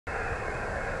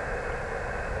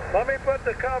Let me put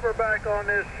the cover back on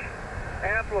this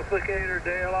amplificator,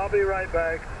 Dale. I'll be right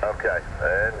back. Okay,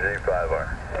 and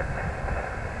G5R.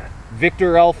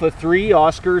 Victor Alpha 3,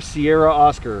 Oscar, Sierra,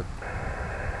 Oscar.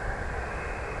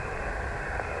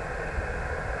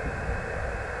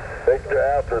 Victor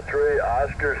Alpha 3,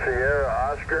 Oscar, Sierra,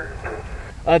 Oscar.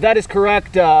 That is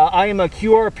correct. I am a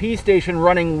QRP station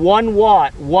running 1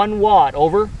 watt. 1 watt,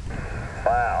 over.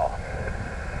 Wow.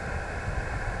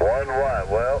 1 watt,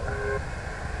 well.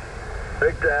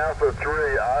 Victor Alpha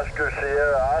 3, Oscar,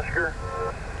 Sierra, Oscar.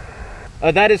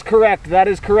 That is correct. That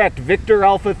is correct. Victor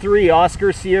Alpha 3,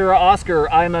 Oscar, Sierra, Oscar.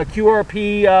 I'm a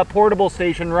QRP portable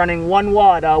station running 1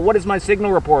 watt. What is my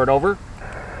signal report, over?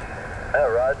 Yeah,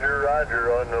 Roger,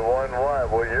 Roger on the 1 watt.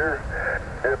 Well, you're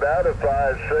about a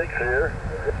 5.6 here,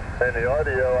 and the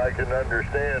audio I can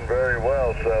understand very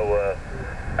well, so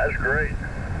that's great.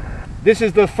 This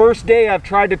is the first day I've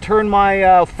tried to turn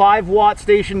my 5 watt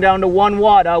station down to 1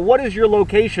 watt. What is your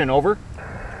location, over?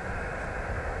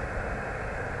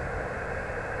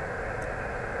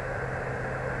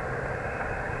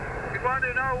 You want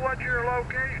to know what your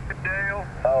location, Dale?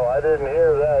 Oh, I didn't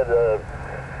hear that.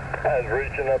 I was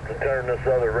reaching up to turn this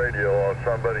other radio off.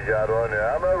 Somebody got on there.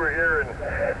 I'm over here in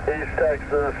East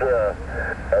Texas,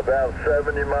 about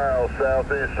 70 miles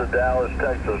southeast of Dallas,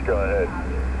 Texas. Go ahead.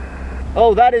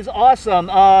 Oh, that is awesome.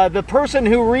 The person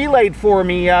who relayed for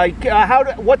me,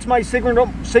 what's my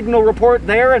signal report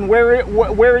there, and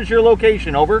where is your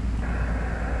location, over?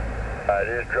 I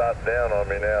just dropped down on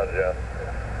me now, Jeff.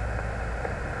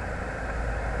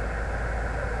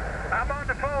 I'm on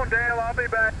the phone, Dale. I'll be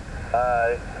back.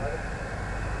 Hi.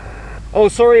 Oh,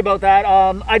 sorry about that.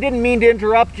 I didn't mean to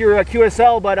interrupt your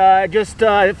QSL, but I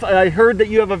heard that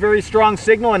you have a very strong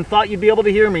signal and thought you'd be able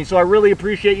to hear me, so I really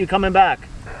appreciate you coming back.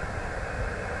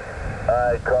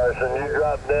 Alright, Carson, you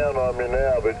dropped down on me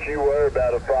now, but you were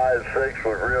about a 5.6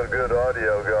 with real good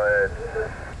audio. Go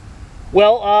ahead.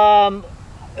 Well,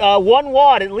 1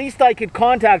 watt, at least I could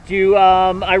contact you.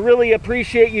 I really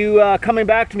appreciate you coming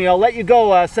back to me. I'll let you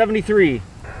go, 73.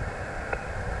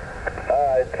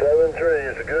 Alright,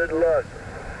 7-3, good luck.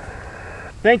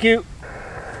 Thank you.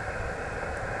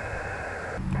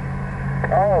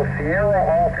 Oh, Sierra,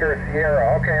 Oscar,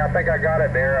 Sierra. Okay, I think I got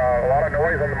it there. A lot of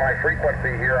noise on my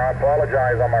frequency here. I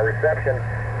apologize on my reception.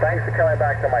 Thanks for coming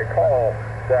back to my call.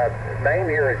 The name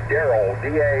here is Darrell,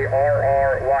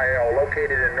 D-A-R-R-Y-L,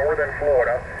 located in northern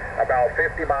Florida, about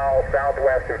 50 miles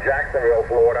southwest of Jacksonville,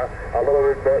 Florida, a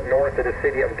little bit north of the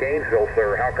city of Gainesville,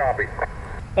 sir. How copy?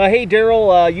 Hey,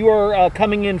 Darrell, you are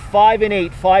coming in 5 and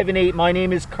 8, 5 and 8. My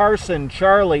name is Carson,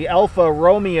 Charlie, Alpha,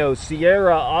 Romeo,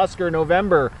 Sierra, Oscar,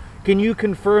 November. Can you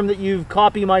confirm that you've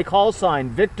copied my call sign?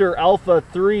 Victor, Alpha,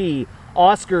 3,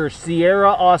 Oscar,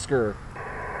 Sierra, Oscar.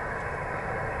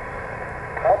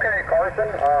 Okay, Carson,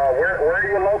 where are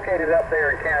you located up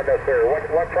there in Canada, sir?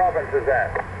 What province is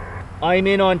that? I'm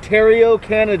in Ontario,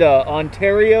 Canada.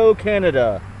 Ontario,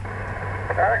 Canada.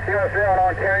 QSB in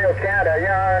Ontario, Canada.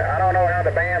 Yeah, I don't know how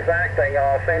the band's acting.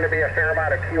 Seem to be a fair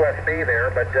amount of QSB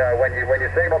there, but when your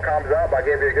signal comes up, I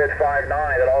give you a good 5.9.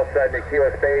 Then all of a sudden the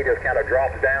QSB just kind of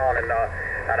drops down, and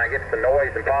I get the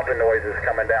noise and popping noises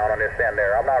coming down on this end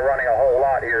there. I'm not running a whole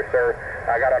lot here, sir.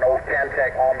 I got an old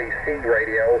Ten-Tech Omni C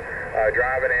radio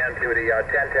driving into the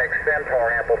Ten-Tech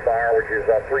Centaur amplifier, which is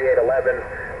 3811.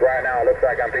 Right now it looks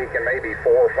like I'm peaking maybe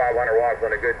 400 or 500 watts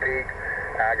on a good peak.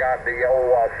 I got the old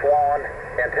Swan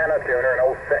antenna tuner, an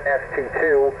old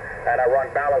ST2, and I run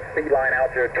balanced speed line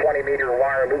out to a 20-meter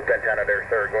wire loop antenna there,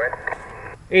 sir. Go ahead.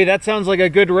 Hey, that sounds like a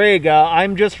good rig.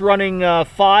 I'm just running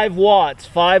 5 watts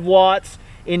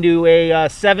into a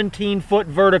 17-foot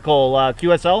vertical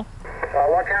QSL.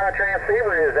 What kind of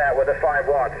transceiver is that with a 5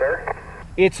 watts, sir?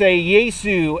 It's a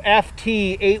Yaesu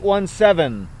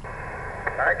FT817.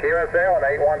 Alright, QSL and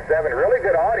 817. Really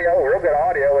good audio, real good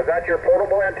audio. Is that your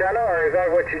portable antenna, or is that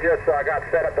what you just got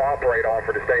set up to operate on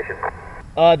for the station?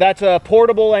 That's a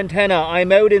portable antenna.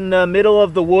 I'm out in the middle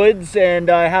of the woods, and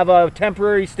I have a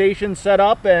temporary station set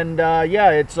up, and yeah,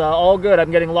 it's all good.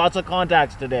 I'm getting lots of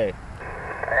contacts today.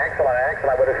 Excellent,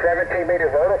 excellent. With a 17-meter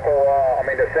vertical,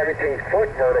 the 17-foot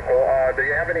vertical, do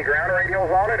you have any ground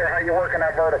radios on it, or how are you working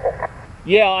that vertical?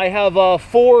 Yeah, I have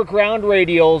 4 ground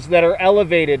radials that are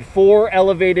elevated. 4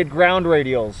 elevated ground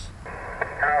radials.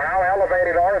 How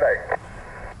elevated are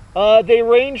they? They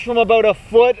range from about a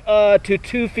foot to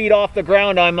 2 feet off the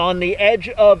ground. I'm on the edge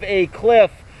of a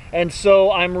cliff, and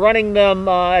so I'm running them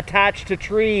attached to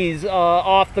trees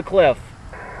off the cliff.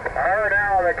 I heard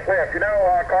out on the cliff. You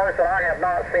know, Carson, I have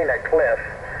not seen a cliff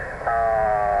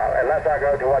unless I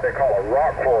go to what they call a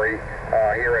rock quarry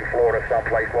here in Florida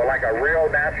someplace. Well, like a real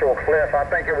natural cliff. I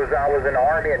think I was in the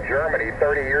Army in Germany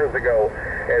 30 years ago,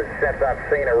 since I've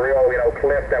seen a real,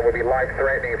 cliff that would be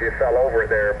life-threatening if you fell over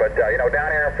there. But,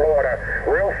 down here in Florida,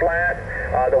 real flat.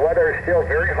 The weather is still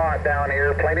very hot down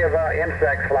here. Plenty of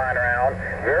insects flying around.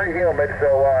 Very humid.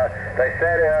 So they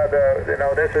said,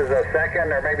 this is the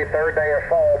second or maybe third day of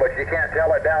fall, but you can't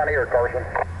tell it down here, Carson.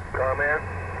 Comment?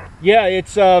 Yeah,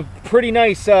 it's pretty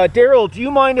nice. Daryl, do you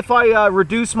mind if I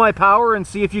reduce my power and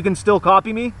see if you can still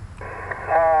copy me?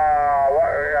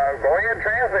 Go ahead and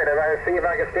translate it. I'll see if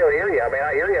I can still hear you. I mean,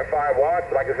 I hear you at 5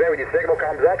 watts. Like I said, when your signal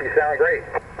comes up, you sound great.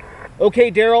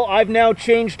 Okay, Daryl, I've now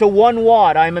changed to 1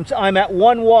 watt. I'm at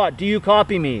 1 watt. Do you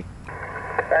copy me?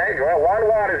 Hey, well, 1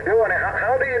 watt is doing it.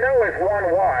 How do you know it's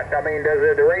 1 watt? I mean, does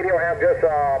the radio have just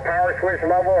a power switch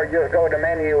level, or you just go to the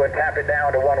menu and tap it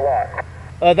down to 1 watt?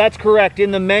 That's correct. In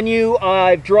the menu,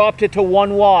 I've dropped it to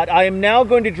 1 watt. I am now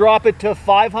going to drop it to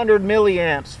 500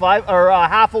 milliamps,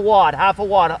 half a watt.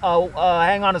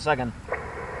 Hang on a second.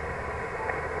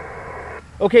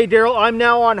 Okay, Daryl, I'm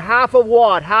now on half a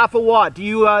watt. Do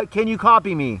you, can you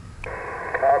copy me?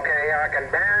 Okay, I can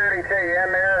barely tell you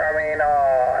in there. I mean,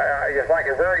 it's like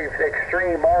a very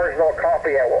extreme marginal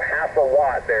copy at half a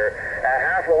watt there. At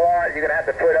half a watt, you're going to have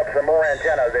to put up some more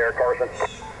antennas there, Carson.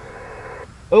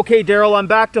 Okay, Daryl, I'm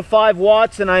back to 5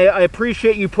 watts, and I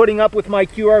appreciate you putting up with my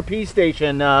QRP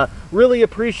station. Really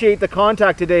appreciate the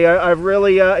contact today. I've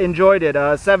really enjoyed it.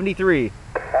 73.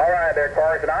 All right there,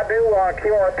 Carson. I do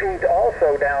QRP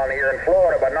also down here in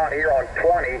Florida, but not here on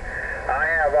 20. I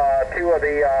have 2 of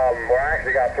the, I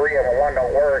actually got 3 of them. One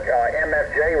don't work,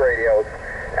 MFJ radios.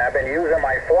 I've been using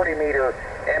my 40-meter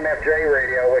MFJ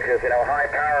radio, which is, high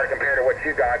power compared to what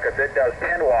you got, because it does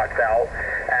 10 watts out.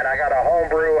 And I got a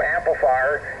homebrew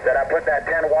amplifier that I put that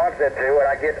 10 watts into, and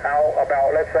I get out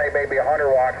about, let's say, maybe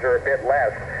 100 watts or a bit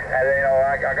less. And then,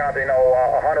 I got,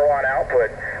 100 watt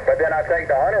output. But then I take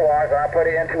the 100 watts and I put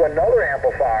it into another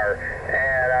amplifier,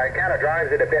 and it kind of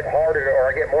drives it a bit harder, or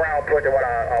I get more output than what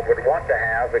I would want to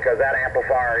have, because that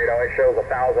amplifier, it shows 1,000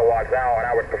 watts out, and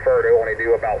I would prefer to only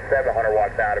do about 700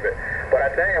 watts out of it. But I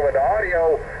tell you, with the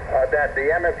audio that the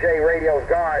MFJ radio's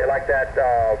got, like that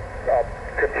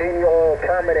continual,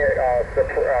 permanent,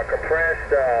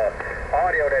 compressed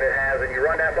audio that it has, and you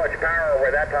run that much power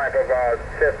with that type of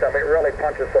system, it really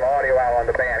punches some audio out on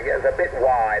the band. It's a bit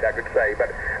wide, I could say,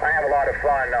 but I have a lot of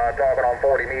fun talking on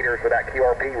 40 meters with that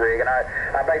QRP rig, and I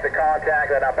make the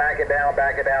contact, and I back it down,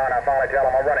 and I finally tell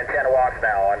them I'm running 10 watts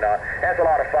now, and that's a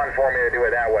lot of fun for me to do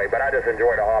it that way, but I just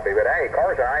enjoy the hobby. But hey,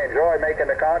 Carson, I enjoy making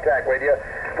the contact with you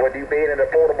being in a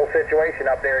portable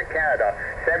situation up there in Canada.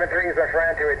 7-3 is my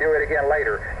friend, till we do it again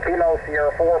later. Kilo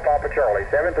Sierra 4, Papa Charlie.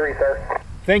 7-3, sir.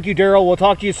 Thank you, Daryl. We'll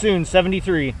talk to you soon.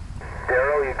 73.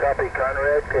 Daryl, you copy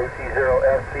Conrad,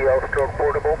 KC0FCL stroke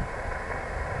portable?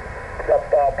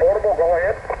 Portable, go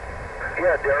ahead.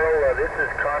 Yeah, Daryl, this is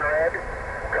Conrad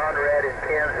in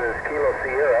Kansas, Kilo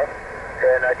Sierra,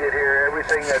 and I did hear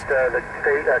everything that the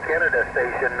Canada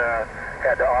station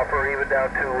had to offer, even down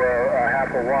to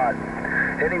half a watt.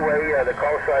 Anyway, the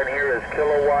call sign here is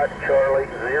Kilowatt Charlie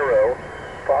 0,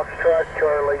 Foxtrot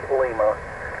Charlie Lima,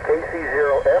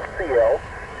 KC0FCL,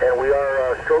 and we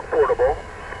are stroke portable,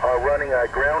 running a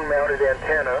ground-mounted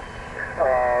antenna,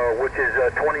 which is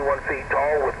 21 feet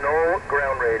tall with no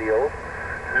ground radios,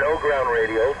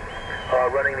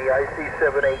 running the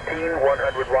IC718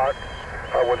 100 watts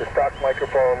with a stock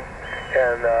microphone,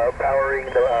 and powering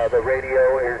the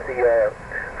radio is the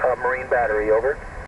marine battery. Over.